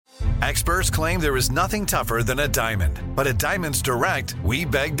Experts claim there is nothing tougher than a diamond. But at Diamonds Direct, we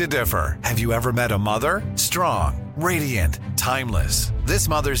beg to differ. Have you ever met a mother? Strong, radiant, timeless. This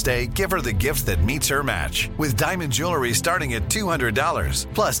Mother's Day, give her the gift that meets her match. With diamond jewelry starting at $200.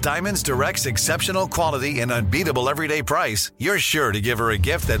 Plus, Diamonds Direct's exceptional quality and unbeatable everyday price, you're sure to give her a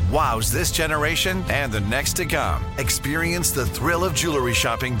gift that wows this generation and the next to come. Experience the thrill of jewelry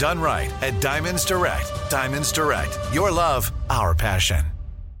shopping done right at Diamonds Direct. Diamonds Direct. Your love, our passion.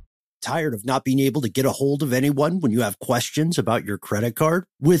 Tired of not being able to get a hold of anyone when you have questions about your credit card?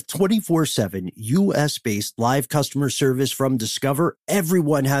 With 24/7 U.S.-based live customer service from Discover,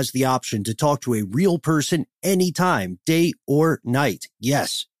 everyone has the option to talk to a real person anytime, day or night.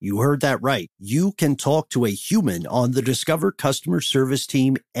 Yes, you heard that right. You can talk to a human on the Discover customer service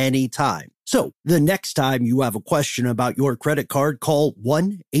team anytime. So the next time you have a question about your credit card, call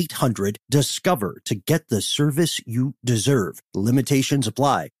 1-800-DISCOVER to get the service you deserve. Limitations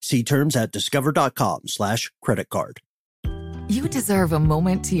apply. See terms at discover.com/credit card. You deserve a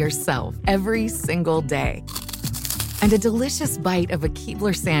moment to yourself every single day. And a delicious bite of a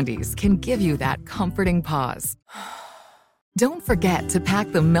Keebler Sandies can give you that comforting pause. Don't forget to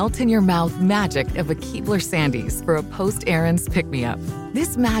pack the melt-in-your-mouth magic of a Keebler Sandies for a post-errands pick-me-up.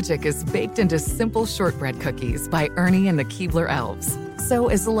 This magic is baked into simple shortbread cookies by Ernie and the Keebler Elves. So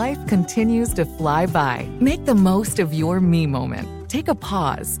as life continues to fly by, make the most of your me moment. Take a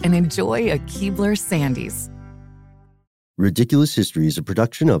pause and enjoy a Keebler Sandies. Ridiculous History is a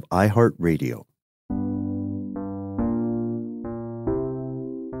production of iHeartRadio.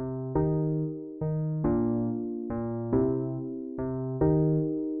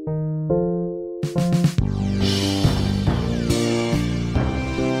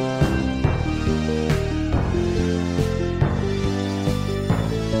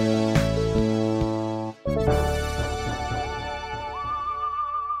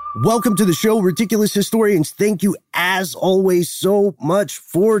 Welcome to the show, Ridiculous Historians. Thank you, as always, so much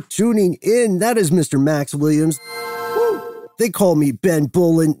for tuning in. That is Mr. Max Williams. Woo. They call me Ben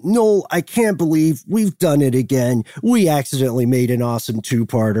Bullen. Noel, I can't believe we've done it again. We accidentally made an awesome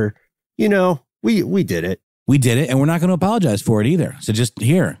two-parter. You know, we did it. We did it, and we're not going to apologize for it either. So just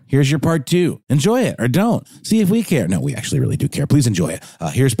here's your part 2. Enjoy it or don't. See if we care. No, we actually really do care. Please enjoy it.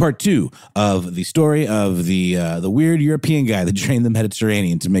 Here's part 2 of the story of the weird European guy that drained the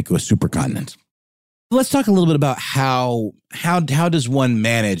Mediterranean to make a supercontinent. Let's talk a little bit about how does one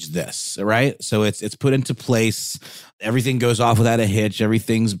manage this, right? So it's put into place. Everything goes off without a hitch.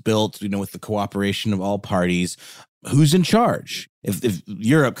 Everything's built, with the cooperation of all parties. Who's in charge? If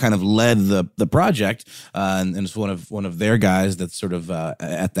Europe kind of led the project and it's one of their guys that's sort of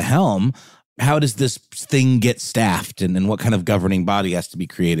at the helm, how does this thing get staffed and what kind of governing body has to be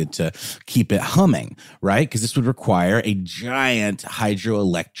created to keep it humming, right? Because this would require a giant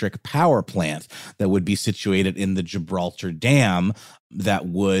hydroelectric power plant that would be situated in the Gibraltar Dam that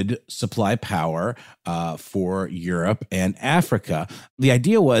would supply power for Europe and Africa. The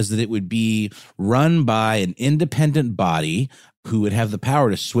idea was that it would be run by an independent body who would have the power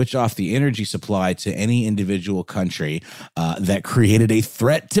to switch off the energy supply to any individual country that created a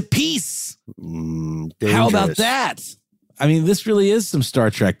threat to peace. How about that? I mean, this really is some Star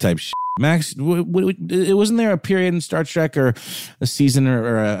Trek type shit. Max, wasn't there a period in Star Trek or a season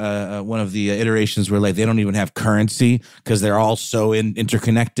or one of the iterations where like they don't even have currency because they're all so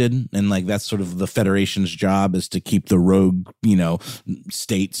interconnected, and like that's sort of the Federation's job is to keep the rogue,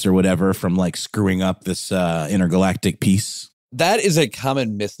 states or whatever from like screwing up this intergalactic peace? That is a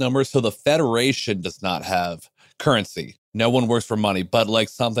common misnomer. So the Federation does not have currency. No one works for money, but like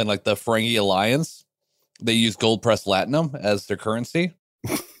something like the Ferengi Alliance, they use gold pressed latinum as their currency.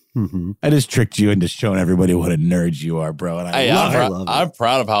 Mm-hmm. I just tricked you into showing everybody what a nerd you are, bro. And I love it. I'm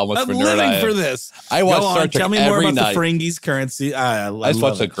proud of how much of a nerd I am. For this. I watch Star Trek Tell me every more about night. the Ferengi's currency. I just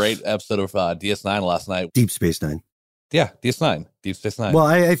watched a great episode of DS9 last night. Deep Space Nine. Yeah, DS9. Deep Space Nine. Well,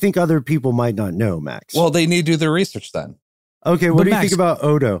 I think other people might not know, Max. Well, they need to do their research then. Okay, what do you think about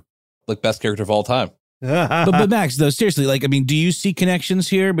Odo? Like best character of all time. but Max, though, seriously, do you see connections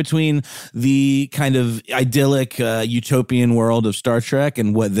here between the kind of idyllic utopian world of Star Trek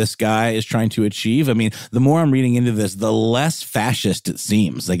and what this guy is trying to achieve? I mean, the more I'm reading into this, the less fascist it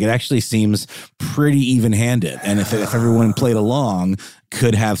seems. Like, it actually seems pretty even-handed. And if everyone played along,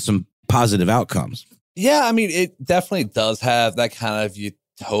 could have some positive outcomes. Yeah, I mean, it definitely does have that kind of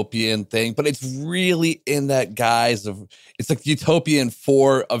utopian thing, but it's really in that guise of it's like utopian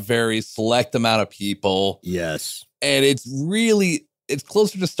for a very select amount of people. Yes. And it's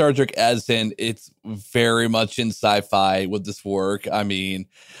closer to Star Trek as in it's very much in sci-fi with this work. I mean,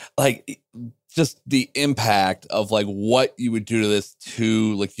 like just the impact of like what you would do to this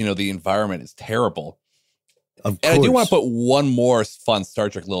to like, you know, the environment is terrible. Of and course. I do want to put one more fun Star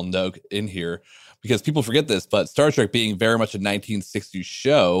Trek little note in here because people forget this, but Star Trek being very much a 1960s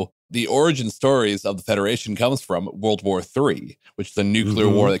show, the origin stories of the Federation comes from World War III, which is the nuclear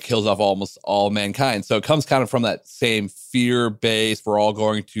war that kills off almost all mankind. So it comes kind of from that same fear-based, we're all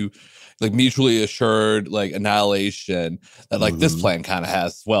going to like mutually assured like annihilation that like this plan kind of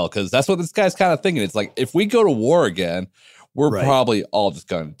has as well. Because that's what this guy's kind of thinking. It's like, if we go to war again, we're probably all just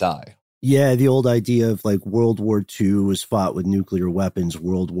going to die. Yeah, the old idea of like World War II was fought with nuclear weapons.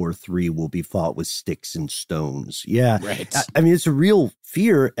 World War III will be fought with sticks and stones. Yeah, right. I mean, it's a real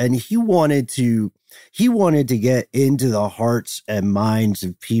fear, and he wanted to get into the hearts and minds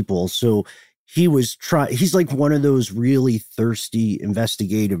of people. So he's like one of those really thirsty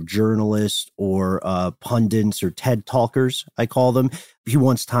investigative journalists or pundits or TED talkers, I call them. He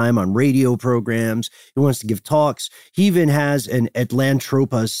wants time on radio programs. He wants to give talks. He even has an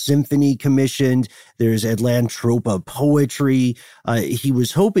Atlantropa symphony commissioned. There's Atlantropa poetry. He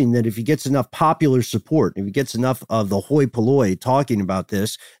was hoping that if he gets enough popular support, if he gets enough of the hoi polloi talking about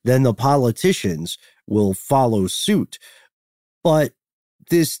this, then the politicians will follow suit. But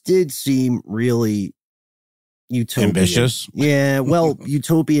this did seem really utopian. Ambitious? Yeah, well,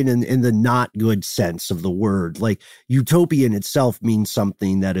 utopian in the not good sense of the word. Like, utopian itself means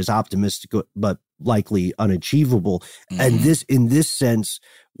something that is optimistic but likely unachievable. And in this sense,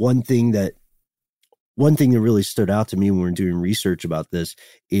 one thing that really stood out to me when we were doing research about this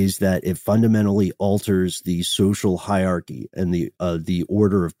is that it fundamentally alters the social hierarchy and the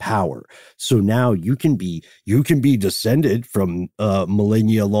order of power. So now you can be descended from a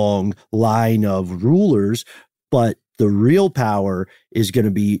millennia long line of rulers, but the real power is going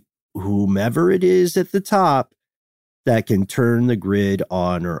to be whomever it is at the top that can turn the grid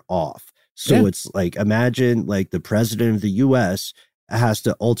on or off. So it's like, imagine like the president of the US has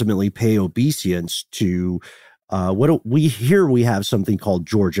to ultimately pay obeisance to we have something called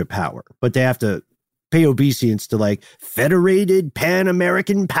Georgia Power, but they have to pay obeisance to like Federated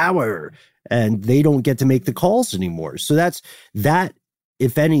Pan-American Power, and they don't get to make the calls anymore. So that,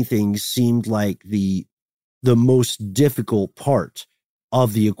 if anything, seemed like the most difficult part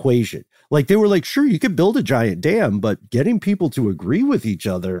of the equation. Like, they were like, sure, you could build a giant dam, but getting people to agree with each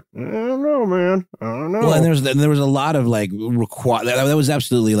other, I don't know, man. I don't know. Well, and there was a lot of like that was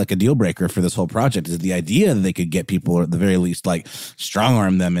absolutely like a deal breaker for this whole project, is the idea that they could get people, or at the very least, like strong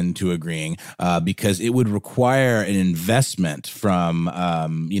arm them into agreeing, because it would require an investment from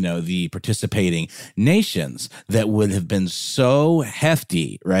the participating nations that would have been so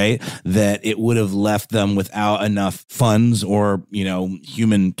hefty, right, that it would have left them without enough funds or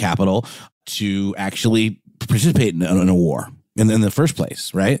human capital to actually participate in a war in the first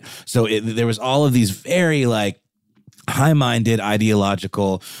place, right? So there was all of these very like high-minded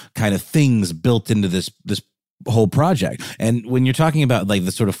ideological kind of things built into this whole project. And when you're talking about like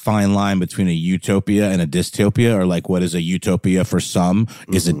the sort of fine line between a utopia and a dystopia, or like what is a utopia for some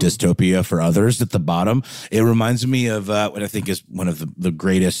is a dystopia for others at the bottom, it reminds me of what I think is one of the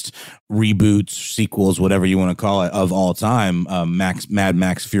greatest reboots, sequels, whatever you want to call it, of all time, Mad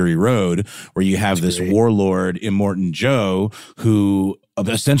Max Fury Road, where you have this warlord, Immortan Joe, who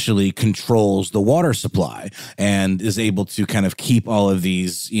essentially controls the water supply and is able to kind of keep all of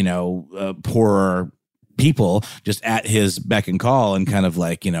these, poorer people just at his beck and call and kind of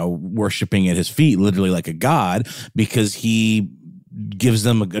like, worshiping at his feet, literally like a god, because he gives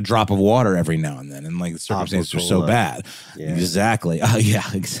them a drop of water every now and then. And like the circumstances are so bad. Yeah. Exactly.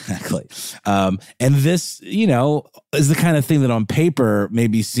 Exactly. And this, is the kind of thing that on paper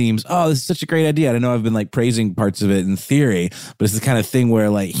maybe seems, this is such a great idea. I know I've been like praising parts of it in theory, but it's the kind of thing where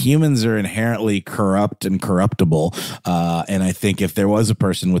like humans are inherently corrupt and corruptible. And I think if there was a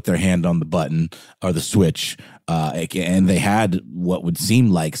person with their hand on the button or the switch, and they had what would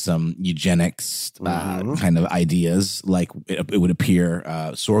seem like some eugenics kind of ideas, like it would appear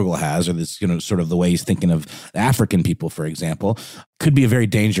Sorgel has, or this, sort of the way he's thinking of African people, for example, could be a very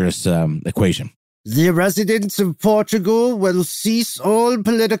dangerous equation. The residents of Portugal will cease all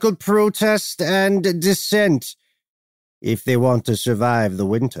political protest and dissent if they want to survive the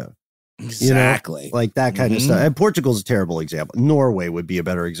winter. Exactly. Like that kind of stuff. And Portugal's a terrible example. Norway would be a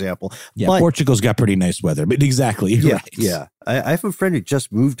better example. Yeah, but Portugal's got pretty nice weather, but exactly. Right. Yeah. I have a friend who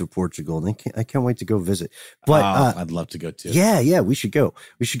just moved to Portugal, and I can't wait to go visit. But I'd love to go too. Yeah, we should go.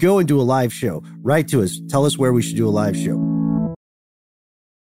 We should go and do a live show. Write to us. Tell us where we should do a live show.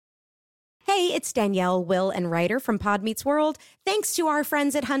 Hey, Hey, it's Danielle, Will, and Ryder from Pod Meets World. Thanks to our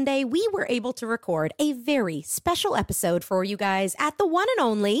friends at Hyundai, we were able to record a very special episode for you guys at the one and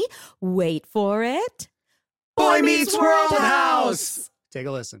only, wait for it, Boy Meets World House. Take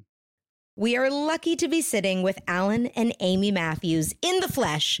a listen. We are lucky to be sitting with Alan and Amy Matthews in the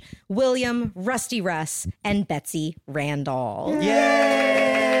flesh, William, Rusty Russ, and Betsy Randall.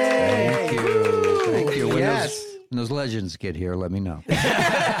 Yay! Thank you. Thank you. When those legends get here, let me know.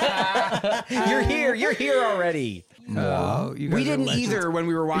 You're here already. No, you guys We are didn't legends. either when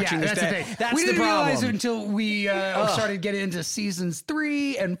we were watching this. That's we the didn't realize it problem. until we started getting into seasons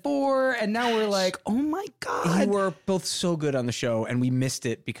 3 and 4, and now we're like, oh my God. You were both so good on the show, and we missed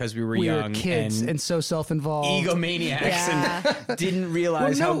it because we were We young were kids and so self-involved. egomaniacs and didn't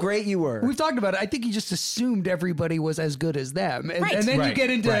realize Well, no, how great you were. We've talked about it. I think you just assumed everybody was as good as them. And, Right. and then you Right. get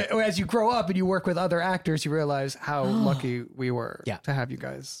into, Right. as you grow up and you work with other actors, you realize how lucky we were to have you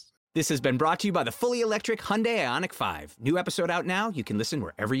guys. This has been brought to you by the fully electric Hyundai Ioniq 5. New episode out now. You can listen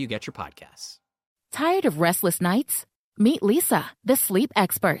wherever you get your podcasts. Tired of restless nights? Meet Lisa, the sleep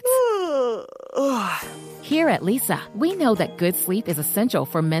experts. Here at Lisa, we know that good sleep is essential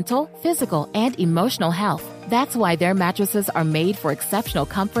for mental, physical, and emotional health. That's why their mattresses are made for exceptional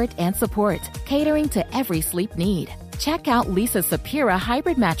comfort and support, catering to every sleep need. Check out Lisa's Sapira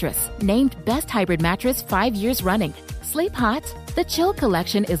Hybrid Mattress, named Best Hybrid Mattress 5 years running. Sleep hot? The Chill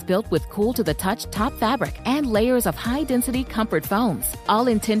Collection is built with cool-to-the-touch top fabric and layers of high-density comfort foams, all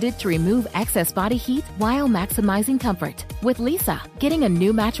intended to remove excess body heat while maximizing comfort. With Lisa, getting a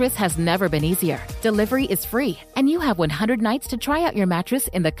new mattress has never been easier. Delivery is free, and you have 100 nights to try out your mattress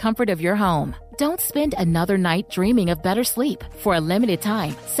in the comfort of your home. Don't spend another night dreaming of better sleep. For a limited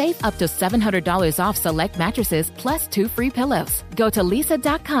time, save up to $700 off select mattresses plus 2 free pillows. Go to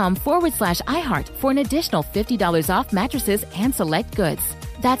lisa.com/iHeart for an additional $50 off mattresses and select goods.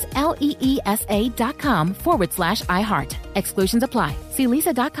 That's LEESA.com/iHeart. Exclusions apply. See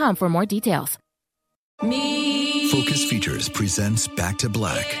lisa.com for more details. Focus Features presents Back to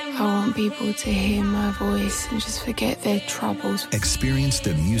Black. I want people to hear my voice and just forget their troubles. Experience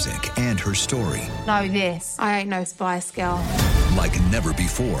the music and her story Know this, I ain't no Spice Girl. like never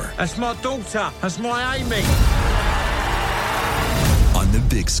before. That's my daughter. That's my Amy. On the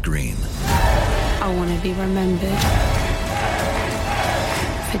big screen. I want to be remembered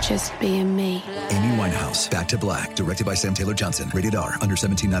for just being me. Amy Winehouse, Back to Black, directed by Sam Taylor Johnson. Rated R, under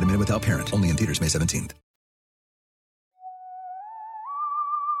 17, not a minute without parent. Only in theaters May 17th.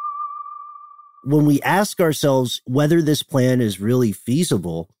 When we ask ourselves whether this plan is really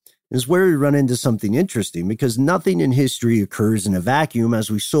feasible, is where we run into something interesting, because nothing in history occurs in a vacuum, as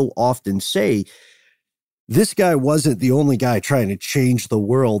we so often say. This guy wasn't the only guy trying to change the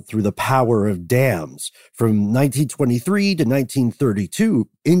world through the power of dams. From 1923 to 1932,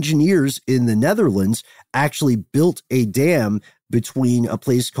 engineers in the Netherlands actually built a dam between a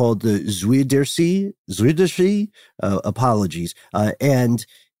place called the Zuiderzee, and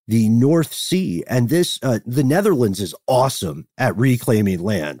the North Sea. And this, the Netherlands is awesome at reclaiming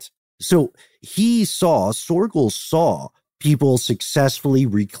land. So Soergel saw people successfully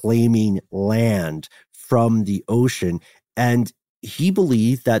reclaiming land from the ocean. And he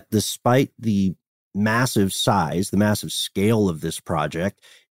believed that despite the massive size, the massive scale of this project,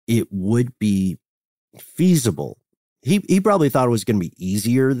 it would be feasible. He probably thought it was going to be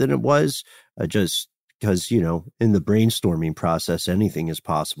easier than it was, just because, in the brainstorming process, anything is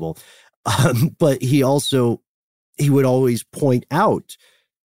possible. But he would always point out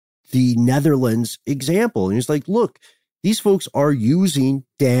the Netherlands example. And he's like, look, these folks are using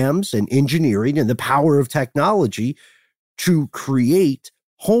dams and engineering and the power of technology to create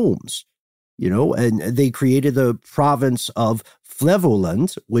homes, and they created the province of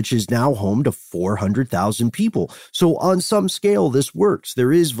Flevoland, which is now home to 400,000 people. So on some scale, this works.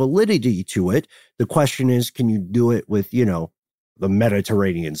 There is validity to it. The question is, can you do it with, the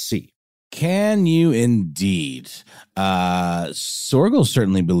Mediterranean Sea? Can you indeed? Soergel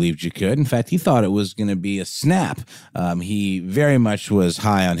certainly believed you could. In fact, he thought it was going to be a snap. He very much was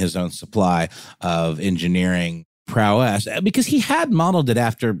high on his own supply of engineering prowess, because he had modeled it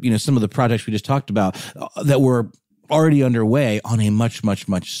after, some of the projects we just talked about that were already underway on a much, much,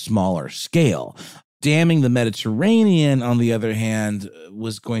 much smaller scale. Damming the Mediterranean, on the other hand,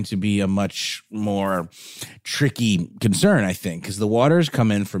 was going to be a much more tricky concern, I think, because the waters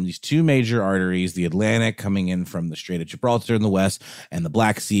come in from these two major arteries, the Atlantic coming in from the Strait of Gibraltar in the west, and the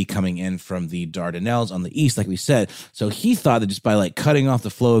Black Sea coming in from the Dardanelles on the east, like we said. So he thought that just by cutting off the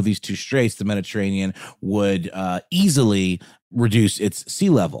flow of these two straits, the Mediterranean would easily reduce its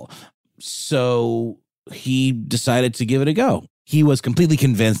sea level. So he decided to give it a go. he was completely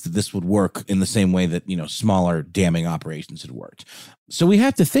convinced that this would work in the same way that, smaller damming operations had worked. So we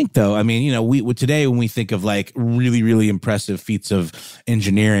have to think, though, I mean, today when we think of like really, really impressive feats of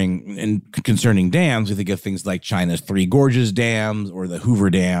engineering and concerning dams, we think of things like China's Three Gorges Dams or the Hoover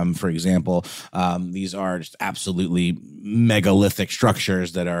Dam, for example. These are just absolutely megalithic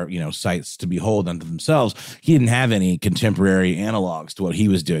structures that are, sights to behold unto themselves. He didn't have any contemporary analogs to what he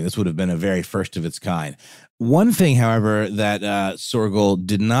was doing. This would have been a very first of its kind. One thing, however, that Soergel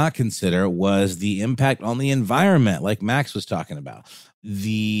did not consider was the impact on the environment, like Max was talking about.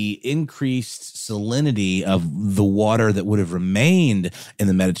 The increased salinity of the water that would have remained in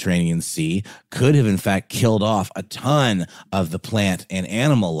the Mediterranean Sea could have, in fact, killed off a ton of the plant and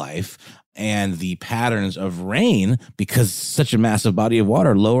animal life. And the patterns of rain, because such a massive body of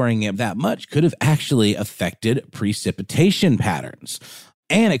water lowering it that much, could have actually affected precipitation patterns.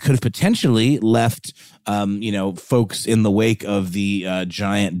 And it could have potentially left, folks in the wake of the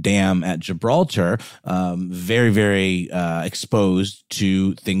giant dam at Gibraltar very, very exposed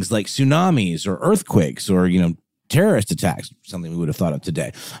to things like tsunamis or earthquakes or, terrorist attacks, something we would have thought of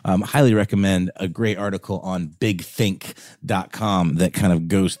today. Highly recommend a great article on bigthink.com that kind of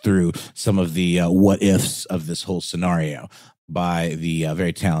goes through some of the what ifs of this whole scenario by the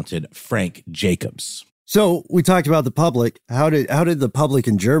very talented Frank Jacobs. So we talked about the public. How did the public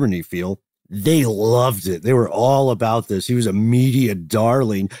in Germany feel? They loved it. They were all about this. He was a media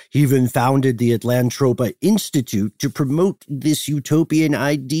darling. He even founded the Atlantropa Institute to promote this utopian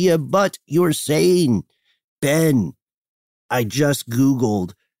idea. But you're saying, Ben, I just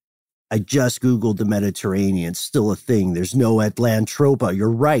Googled the Mediterranean. It's still a thing. There's no Atlantropa.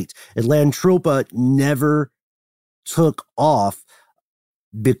 You're right. Atlantropa never took off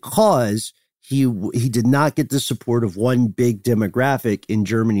because he did not get the support of one big demographic in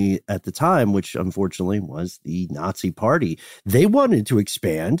Germany at the time, which unfortunately was the Nazi Party. They wanted to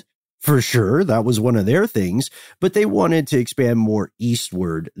expand, for sure. That was one of their things, but they wanted to expand more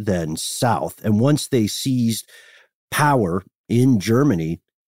eastward than south. And once they seized power in Germany,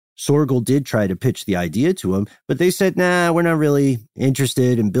 Soergel did try to pitch the idea to him, but they said, nah, we're not really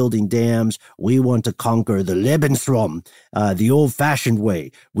interested in building dams. We want to conquer the Lebensraum, the old-fashioned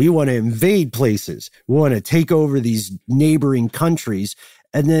way. We want to invade places. We want to take over these neighboring countries.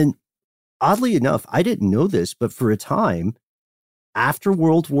 And then, oddly enough, I didn't know this, but for a time, after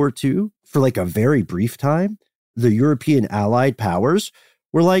World War II, for like a very brief time, the European Allied powers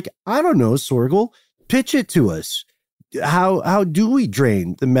were like, I don't know, Soergel, pitch it to us. How do we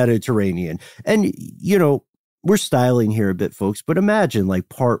drain the Mediterranean? And, we're styling here a bit, folks, but imagine like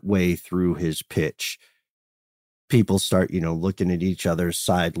partway through his pitch, people start, looking at each other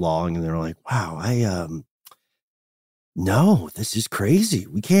sidelong and they're like, wow, no, this is crazy.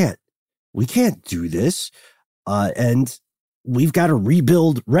 We can't do this. And we've got to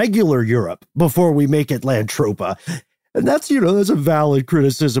rebuild regular Europe before we make Atlantropa. And that's, that's a valid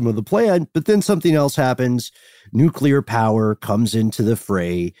criticism of the plan. But then something else happens. Nuclear power comes into the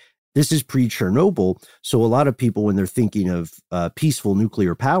fray. This is pre-Chernobyl. So a lot of people, when they're thinking of peaceful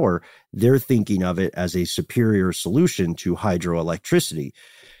nuclear power, they're thinking of it as a superior solution to hydroelectricity.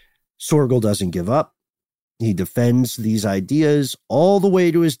 Soergel doesn't give up. He defends these ideas all the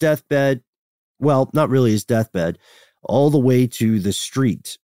way to his deathbed. Well, not really his deathbed, all the way to the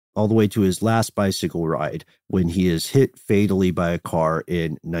street, all the way to his last bicycle ride when he is hit fatally by a car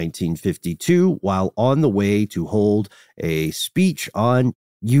in 1952 while on the way to hold a speech on,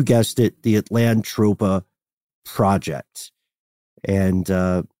 you guessed it, the Atlantropa project. And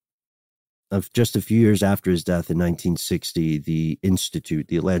just a few years after his death in 1960, the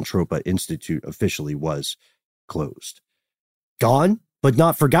Atlantropa Institute officially was closed. Gone, but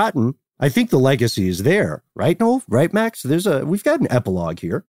not forgotten. I think the legacy is there, right, Noel? Right, Max? We've got an epilogue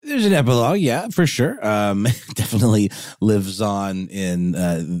here. There's an epilogue, yeah, for sure. Definitely lives on in,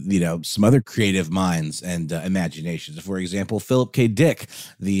 some other creative minds and imaginations. For example, Philip K. Dick,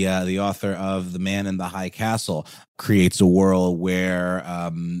 the author of The Man in the High Castle, creates a world where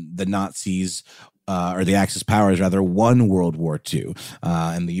the Nazis or the Axis powers rather won World War II.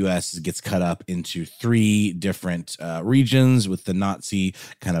 And the U.S. gets cut up into three different regions with the Nazi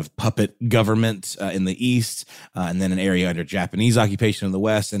kind of puppet government in the east, and then an area under Japanese occupation in the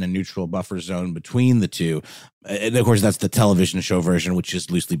west, and a neutral buffer zone between the two. And of course, that's the television show version, which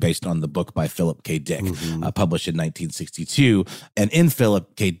is loosely based on the book by Philip K. Dick, published in 1962. And in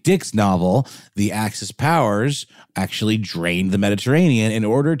Philip K. Dick's novel, the Axis powers actually drained the Mediterranean in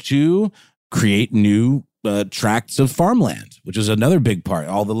order to create new tracts of farmland, which is another big part,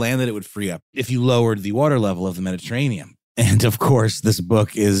 all the land that it would free up if you lowered the water level of the Mediterranean. And of course, this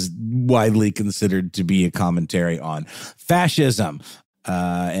book is widely considered to be a commentary on fascism.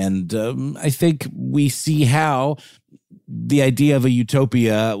 I think we see how the idea of a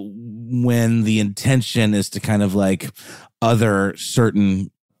utopia, when the intention is to kind of like other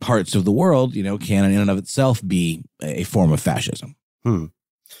certain parts of the world, can in and of itself be a form of fascism.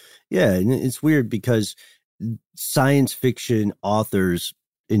 Yeah, and it's weird because science fiction authors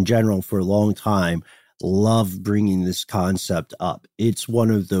in general for a long time love bringing this concept up. It's one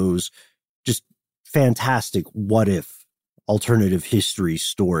of those just fantastic what if alternative history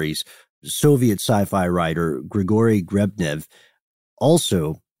stories. Soviet sci-fi writer Grigory Grebnev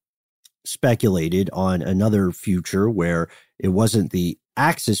also speculated on another future where it wasn't the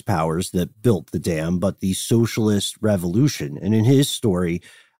Axis powers that built the dam, but the socialist revolution. And in his story,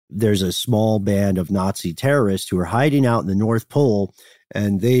 there's a small band of Nazi terrorists who are hiding out in the North Pole,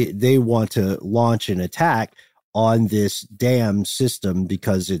 and they want to launch an attack on this dam system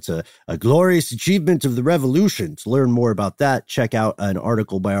because it's a glorious achievement of the revolution. To learn more about that, check out an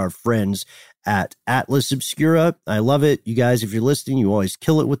article by our friends at Atlas Obscura. I love it. You guys, if you're listening, you always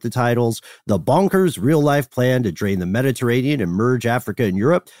kill it with the titles. The Bonkers Real-Life Plan to Drain the Mediterranean and Merge Africa and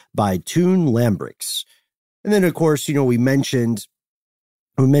Europe by Toon Lambrix. And then, of course, we mentioned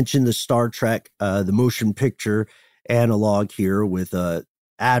the Star Trek, the motion picture analog here with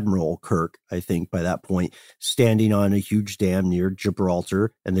Admiral Kirk, I think by that point, standing on a huge dam near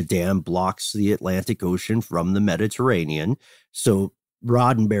Gibraltar, and the dam blocks the Atlantic Ocean from the Mediterranean. So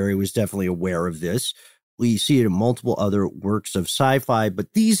Roddenberry was definitely aware of this. We see it in multiple other works of sci-fi,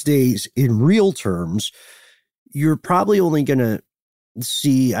 but these days, in real terms, you're probably only going to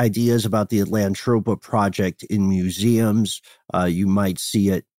see ideas about the Atlantropa project in museums. You might see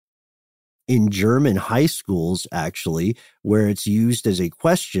it in German high schools, actually, where it's used as a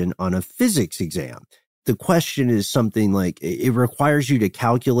question on a physics exam. The question is something like, it requires you to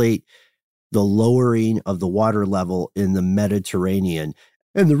calculate the lowering of the water level in the Mediterranean.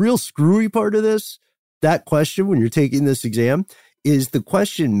 And the real screwy part of this, that question, when you're taking this exam, is the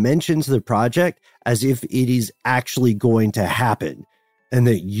question mentions the project as if it is actually going to happen, and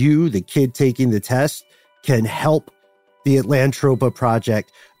that you, the kid taking the test, can help the Atlantropa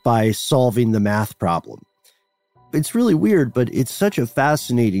project by solving the math problem. It's really weird, but it's such a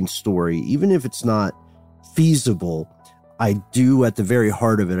fascinating story. Even if it's not feasible, I do, at the very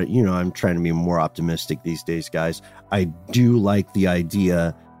heart of it, I'm trying to be more optimistic these days, guys. I do like the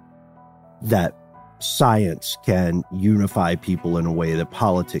idea that science can unify people in a way that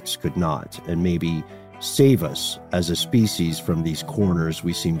politics could not, and maybe save us as a species from these corners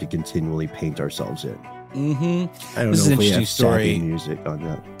we seem to continually paint ourselves in. I don't know if we have story music on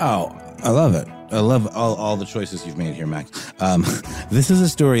that. Oh, I love it. I love all the choices you've made here, Max. This is a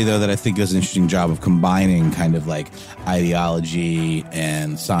story, though, that I think does an interesting job of combining kind of like ideology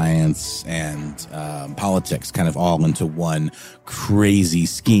and science and politics kind of all into one crazy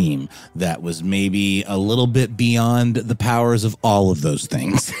scheme that was maybe a little bit beyond the powers of all of those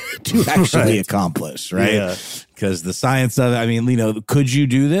things to actually accomplish, right? Yeah. Because the science of it, could you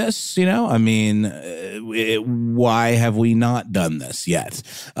do this? Why have we not done this yet?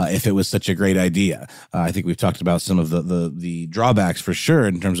 If it was such a great idea, I think we've talked about some of the drawbacks for sure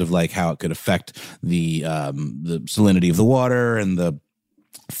in terms of like how it could affect the salinity of the water and the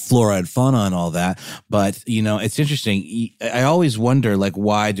flora and fauna and all that. But, it's interesting. I always wonder, like,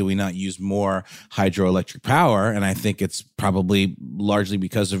 why do we not use more hydroelectric power? And I think it's probably largely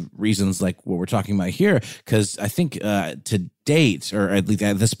because of reasons like what we're talking about here. Because I think to date, or at least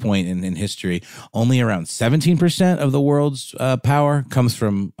at this point in history, only around 17% of the world's power comes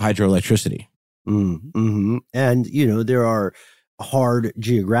from hydroelectricity. Mm-hmm. And, there are hard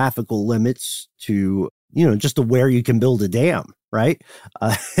geographical limits to, just to where you can build a dam. Right.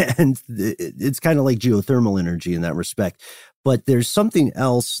 And it's kind of like geothermal energy in that respect. But there's something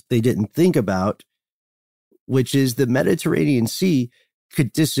else they didn't think about, which is the Mediterranean Sea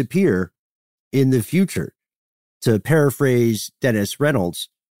could disappear in the future. To paraphrase Dennis Reynolds,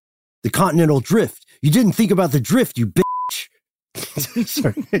 the continental drift. You didn't think about the drift, you bitch.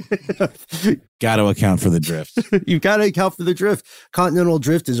 Sorry. Got to account for the drift. You've got to account for the drift. Continental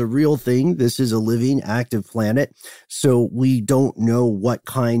drift is a real thing. This is a living, active planet. So we don't know what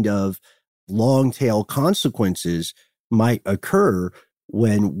kind of long tail consequences might occur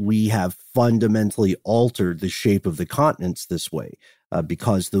when we have fundamentally altered the shape of the continents this way,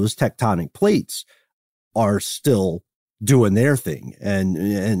 because those tectonic plates are still doing their thing.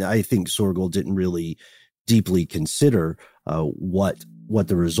 And I think Sorgel didn't really deeply consider what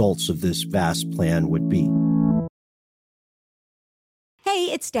the results of this vast plan would be. Hey,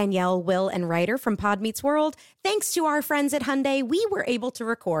 it's Danielle, Will, and Ryder from Pod Meets World. Thanks to our friends at Hyundai, we were able to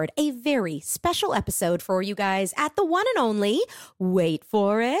record a very special episode for you guys at the one and only, wait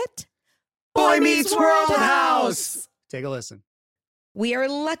for it, Boy Meets World House. Take a listen. We are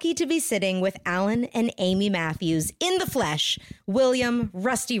lucky to be sitting with Alan and Amy Matthews in the flesh, William,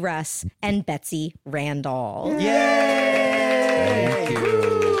 Rusty Russ, and Betsy Randall. Yay! Thank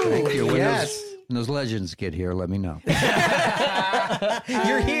you. Thank you. Yes. When those legends get here, let me know.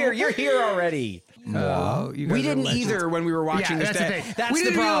 You're here already. We didn't either when we were watching this. That's we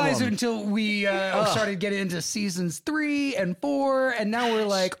didn't realize it until we started getting into seasons 3 and 4, and now we're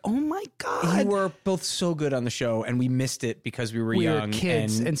like, oh my God. You were both so good on the show, and we missed it because we were young. We were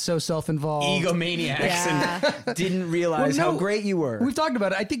kids and so self-involved. Egomaniacs and didn't realize how great you were. We've talked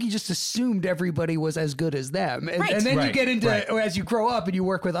about it. I think you just assumed everybody was as good as them. And then you get into, as you grow up and you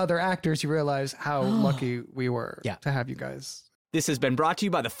work with other actors, you realize how lucky we were to have you guys. This has been brought to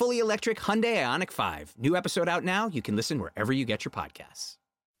you by the fully electric Hyundai Ioniq 5. New episode out now. You can listen wherever you get your podcasts.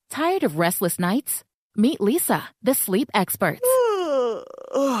 Tired of restless nights? Meet Lisa, the sleep experts.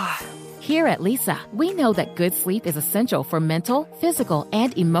 Here at Lisa, we know that good sleep is essential for mental, physical,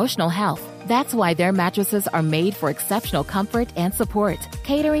 and emotional health. That's why their mattresses are made for exceptional comfort and support,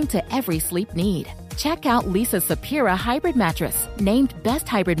 catering to every sleep need. Check out Lisa's Sapira Hybrid Mattress, named Best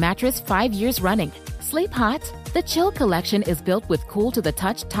Hybrid Mattress 5 years running. Sleep hot? The Chill Collection is built with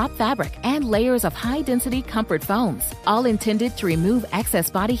cool-to-the-touch top fabric and layers of high-density comfort foams, all intended to remove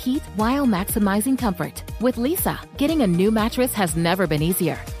excess body heat while maximizing comfort. With Lisa, getting a new mattress has never been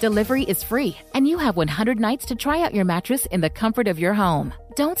easier. Delivery is free, and you have 100 nights to try out your mattress in the comfort of your home.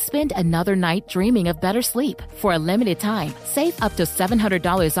 Don't spend another night dreaming of better sleep. For a limited time, save up to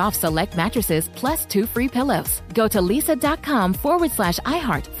 $700 off select mattresses plus 2 free pillows. Go to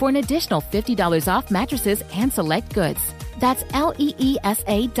lisa.com/iHeart for an additional $50 off mattresses and select goods. That's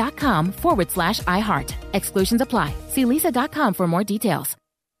LEESA.com/iHeart. Exclusions apply. See lisa.com for more details.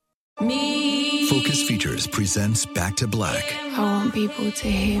 Focus Features presents Back to Black. I want people to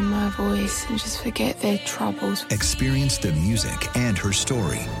hear my voice and just forget their troubles. Experience the music and her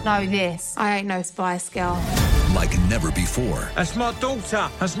story Know this, I ain't no Spice Girl. like never before. That's my daughter.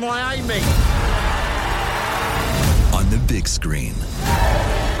 That's my Amy. On the big screen.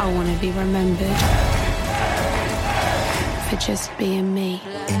 I want to be remembered for just being me.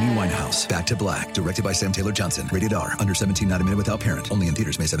 Amy Winehouse, Back to Black, directed by Sam Taylor Johnson. Rated R, under 17, not admitted without parent. Only in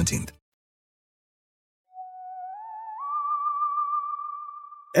theaters May 17th.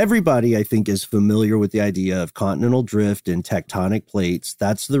 Everybody, I think, is familiar with the idea of continental drift and tectonic plates.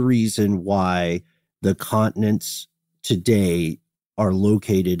 That's the reason why the continents today are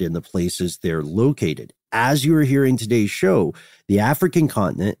located in the places they're located. As you are hearing today's show, the African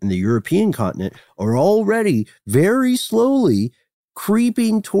continent and the European continent are already very slowly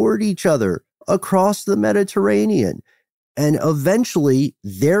creeping toward each other across the Mediterranean. And eventually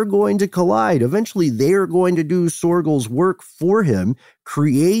they're going to collide. Eventually they're going to do Sorgel's work for him,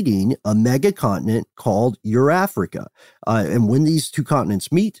 creating a megacontinent called Eurafrica. And when these two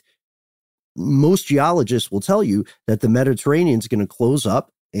continents meet, most geologists will tell you that the Mediterranean is going to close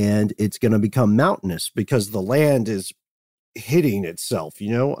up and it's going to become mountainous because the land is hitting itself.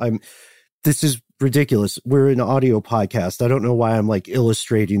 You know, this is ridiculous. We're an audio podcast. I don't know why I'm like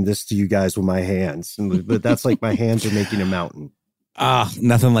illustrating this to you guys with my hands, but that's like my hands are making a mountain.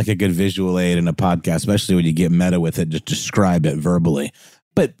 Nothing like a good visual aid in a podcast, especially when you get meta with it, just describe it verbally.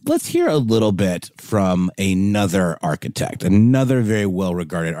 But let's hear a little bit from another architect, another very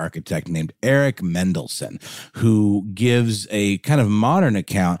well-regarded architect named Eric Mendelsohn, who gives a kind of modern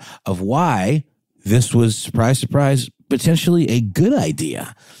account of why this was, surprise, surprise, potentially a good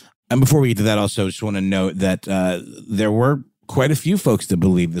idea. And before we get to that, also just want to note that there were quite a few folks that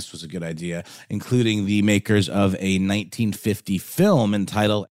believed this was a good idea, including the makers of a 1950 film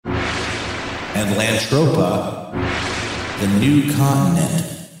entitled Atlantropa, the New Continent,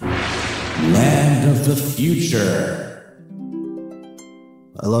 Land of the Future.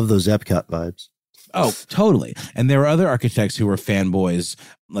 I love those Epcot vibes. Oh, totally. And there were other architects who were fanboys,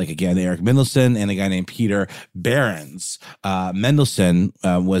 like, again, Eric Mendelsohn and a guy named Peter Behrens. Mendelsohn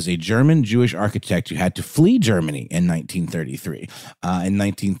was a German Jewish architect who had to flee Germany in 1933. In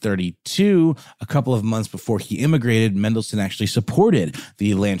 1932, a couple of months before he immigrated, Mendelsohn actually supported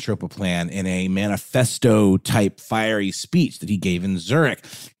the Atlantropa plan in a manifesto-type fiery speech that he gave in Zurich.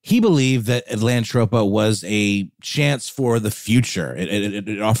 He believed that Atlantropa was a chance for the future.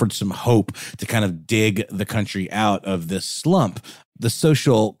 It offered some hope to kind of dig the country out of this slump. The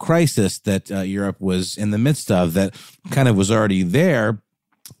social crisis that Europe was in the midst of, that kind of was already there,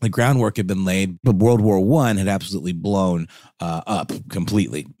 The groundwork had been laid, but World War I had absolutely blown up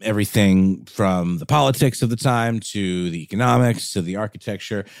completely. Everything from the politics of the time to the economics to the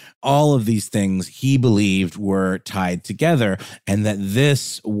architecture, all of these things he believed were tied together, and that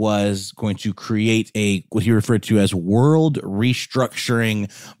this was going to create what he referred to as world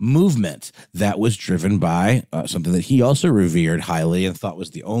restructuring movement that was driven by something that he also revered highly and thought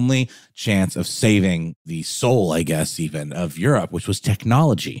was the only chance of saving the soul, I guess, even of Europe, which was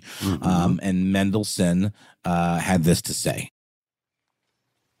technology. Mm-hmm. And Mendelssohn had this to say.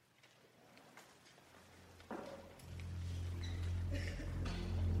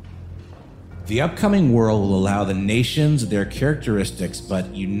 The upcoming world will allow the nations their characteristics,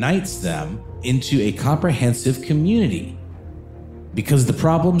 but unites them into a comprehensive community. Because the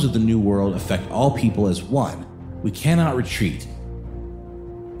problems of the new world affect all people as one, we cannot retreat.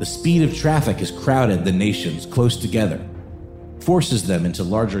 The speed of traffic has crowded the nations close together, forces them into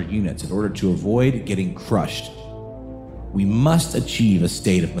larger units in order to avoid getting crushed. We must achieve a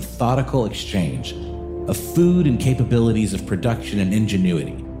state of methodical exchange of food and capabilities of production and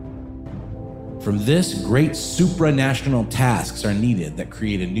ingenuity. From this, great supranational tasks are needed that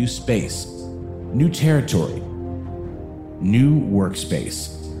create a new space, new territory, new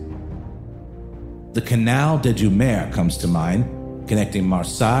workspace. The Canal des Deux Mers comes to mind, connecting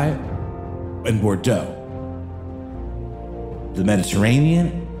Marseille and Bordeaux, the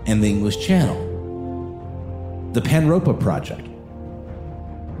Mediterranean and the English Channel. The Pan-Europa Project,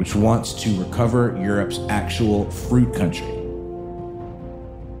 which wants to recover Europe's actual fruit country.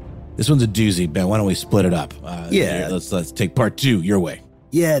 This one's a doozy, Ben. Why don't we split it up? Yeah. Let's take part 2 your way.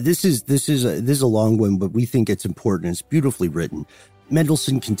 Yeah, this is a long one, but we think it's important. It's beautifully written.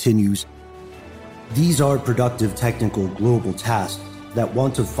 Mendelssohn continues, these are productive technical global tasks that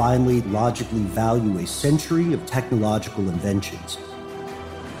want to finally logically value a century of technological inventions.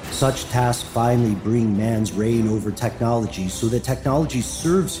 Such tasks finally bring man's reign over technology so that technology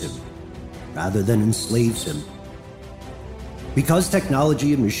serves him rather than enslaves him. Because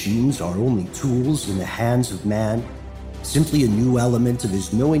technology and machines are only tools in the hands of man, simply a new element of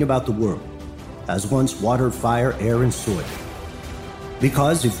his knowing about the world, as once water, fire, air, and soil.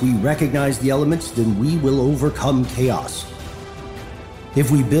 Because if we recognize the elements, then we will overcome chaos.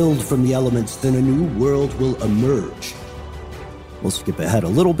 If we build from the elements, then a new world will emerge. We'll skip ahead a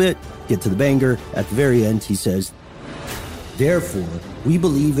little bit, get to the banger. At the very end, he says, therefore, we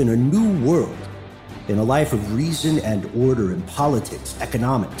believe in a new world, in a life of reason and order in politics,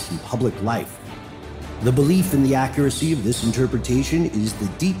 economics, and public life. The belief in the accuracy of this interpretation is the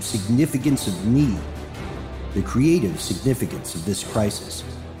deep significance of need, the creative significance of this crisis.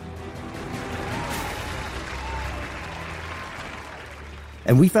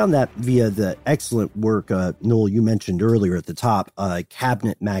 And we found that via the excellent work, Noel, you mentioned earlier at the top,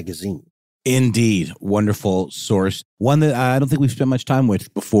 Cabinet Magazine. Indeed. Wonderful source. One that I don't think we've spent much time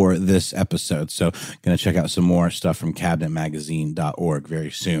with before this episode. So going to check out some more stuff from cabinetmagazine.org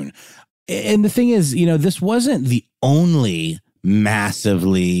very soon. And the thing is, this wasn't the only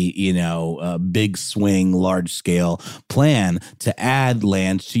massively, big swing, large scale plan to add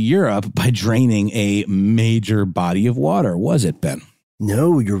land to Europe by draining a major body of water, was it, Ben?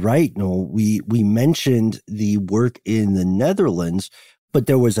 No, you're right, Noel. We mentioned the work in the Netherlands, but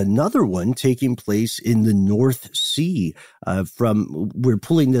there was another one taking place in the North Sea. We're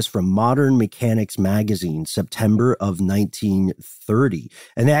pulling this from Modern Mechanics magazine, September of 1930.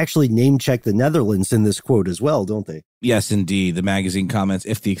 And they actually name-check the Netherlands in this quote as well, don't they? Yes, indeed. The magazine comments,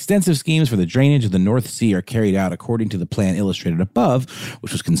 if the extensive schemes for the drainage of the North Sea are carried out according to the plan illustrated above,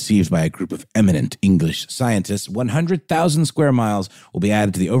 which was conceived by a group of eminent English scientists, 100,000 square miles will be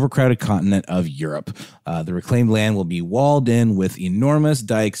added to the overcrowded continent of Europe. The reclaimed land will be walled in with enormous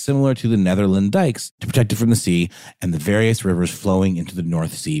dikes similar to the Netherlands dikes to protect it from the sea, and the various rivers flowing into the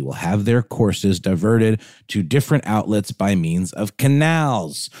North Sea will have their courses diverted to different outlets by means of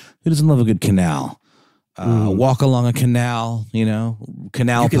canals. Who doesn't love a good canal? Walk along a canal,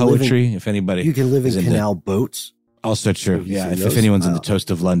 canal poetry, if anybody. You can live in canal boats. Also true. Yeah. If anyone's in the Toast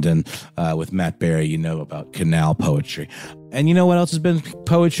of London with Matt Berry, you know about canal poetry. And you know what else has been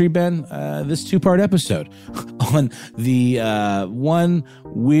poetry, Ben? This 2-part episode on the one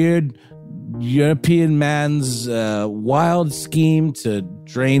weird European man's wild scheme to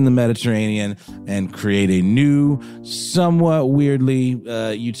drain the Mediterranean and create a new, somewhat weirdly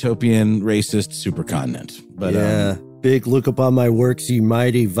utopian, racist supercontinent. But yeah, big look upon my works, ye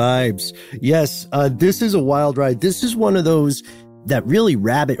mighty vibes. Yes, this is a wild ride. This is one of those that really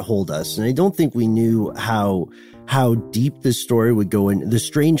rabbit-holed us, and I don't think we knew how deep this story would go. And the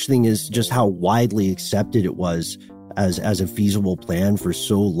strange thing is just how widely accepted it was as a feasible plan for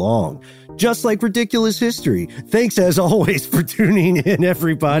so long. Just like Ridiculous History. Thanks, as always, for tuning in,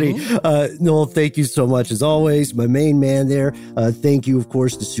 everybody. Noel, thank you so much, as always. My main man there. Thank you, of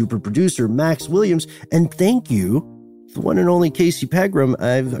course, to super producer Max Williams. And thank you, the one and only Casey Pegram.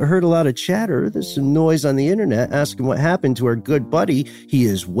 I've heard a lot of chatter. There's some noise on the internet asking what happened to our good buddy. He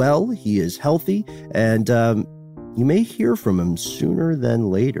is well. He is healthy. And you may hear from him sooner than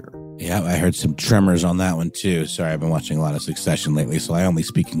later. Yeah, I heard some tremors on that one, too. Sorry, I've been watching a lot of Succession lately, so I only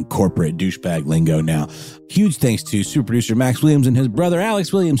speak in corporate douchebag lingo now. Huge thanks to super producer Max Williams and his brother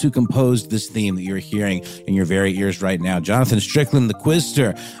Alex Williams, who composed this theme that you're hearing in your very ears right now. Jonathan Strickland, the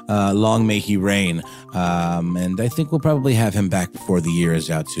Quizster, long may he reign. And I think we'll probably have him back before the year is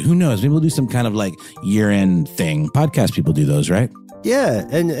out, too. Who knows? Maybe we'll do some kind of like year-end thing. Podcast people do those, right? Yeah,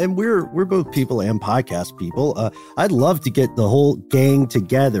 and we're both people and podcast people. I'd love to get the whole gang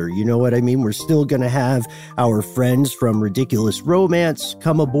together. You know what I mean? We're still going to have our friends from Ridiculous Romance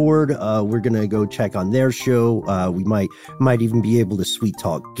come aboard. We're going to go check on their show. We might even be able to sweet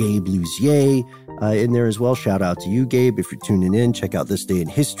talk Gabe Luzier in there as well. Shout out to you, Gabe, if you're tuning in. Check out This Day in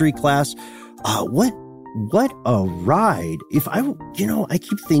History class. What a ride. I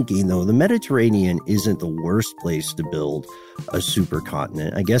keep thinking, though, the Mediterranean isn't the worst place to build a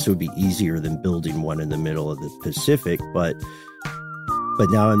supercontinent. I guess it would be easier than building one in the middle of the Pacific, but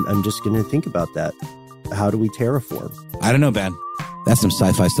now I'm just going to think about that. How do we terraform? I don't know, Ben. That's some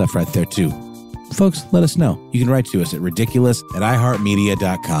sci-fi stuff right there, too. Folks, let us know. You can write to us at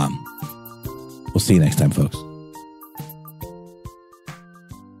ridiculous@iheartmedia.com. We'll see you next time, folks.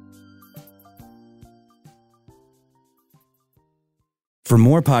 For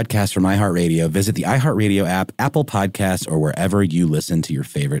more podcasts from iHeartRadio, visit the iHeartRadio app, Apple Podcasts, or wherever you listen to your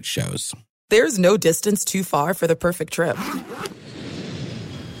favorite shows. There's no distance too far for the perfect trip.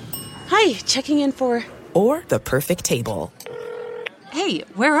 Hi, checking in for... Or the perfect table. Hey,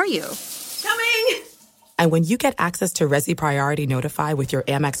 where are you? Coming! And when you get access to Resi Priority Notify with your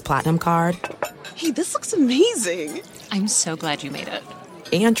Amex Platinum card... Hey, this looks amazing. I'm so glad you made it.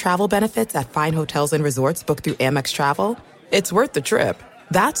 And travel benefits at fine hotels and resorts booked through Amex Travel... It's worth the trip.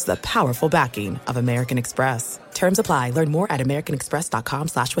 That's the powerful backing of American Express. Terms apply. Learn more at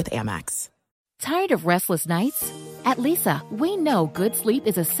americanexpress.com/withAmex. Tired of restless nights? At Leesa, we know good sleep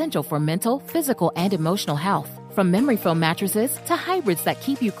is essential for mental, physical, and emotional health. From memory foam mattresses to hybrids that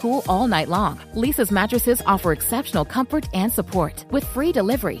keep you cool all night long, Leesa's mattresses offer exceptional comfort and support with free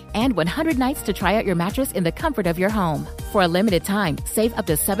delivery and 100 nights to try out your mattress in the comfort of your home. For a limited time, save up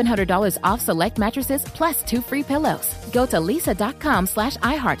to $700 off select mattresses plus 2 free pillows. Go to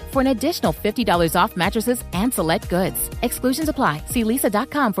leesa.com/iHeart for an additional $50 off mattresses and select goods. Exclusions apply. See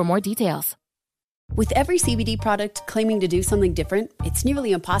leesa.com for more details. With every CBD product claiming to do something different, it's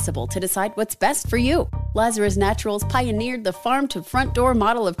nearly impossible to decide what's best for you. Lazarus Naturals pioneered the farm-to-front-door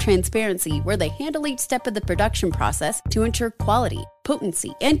model of transparency, where they handle each step of the production process to ensure quality,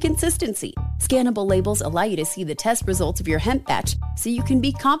 potency, and consistency. Scannable labels allow you to see the test results of your hemp batch, so you can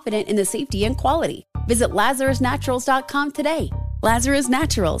be confident in the safety and quality. Visit LazarusNaturals.com today. Lazarus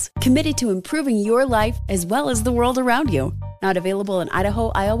Naturals, committed to improving your life as well as the world around you. Not available in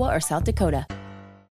Idaho, Iowa, or South Dakota.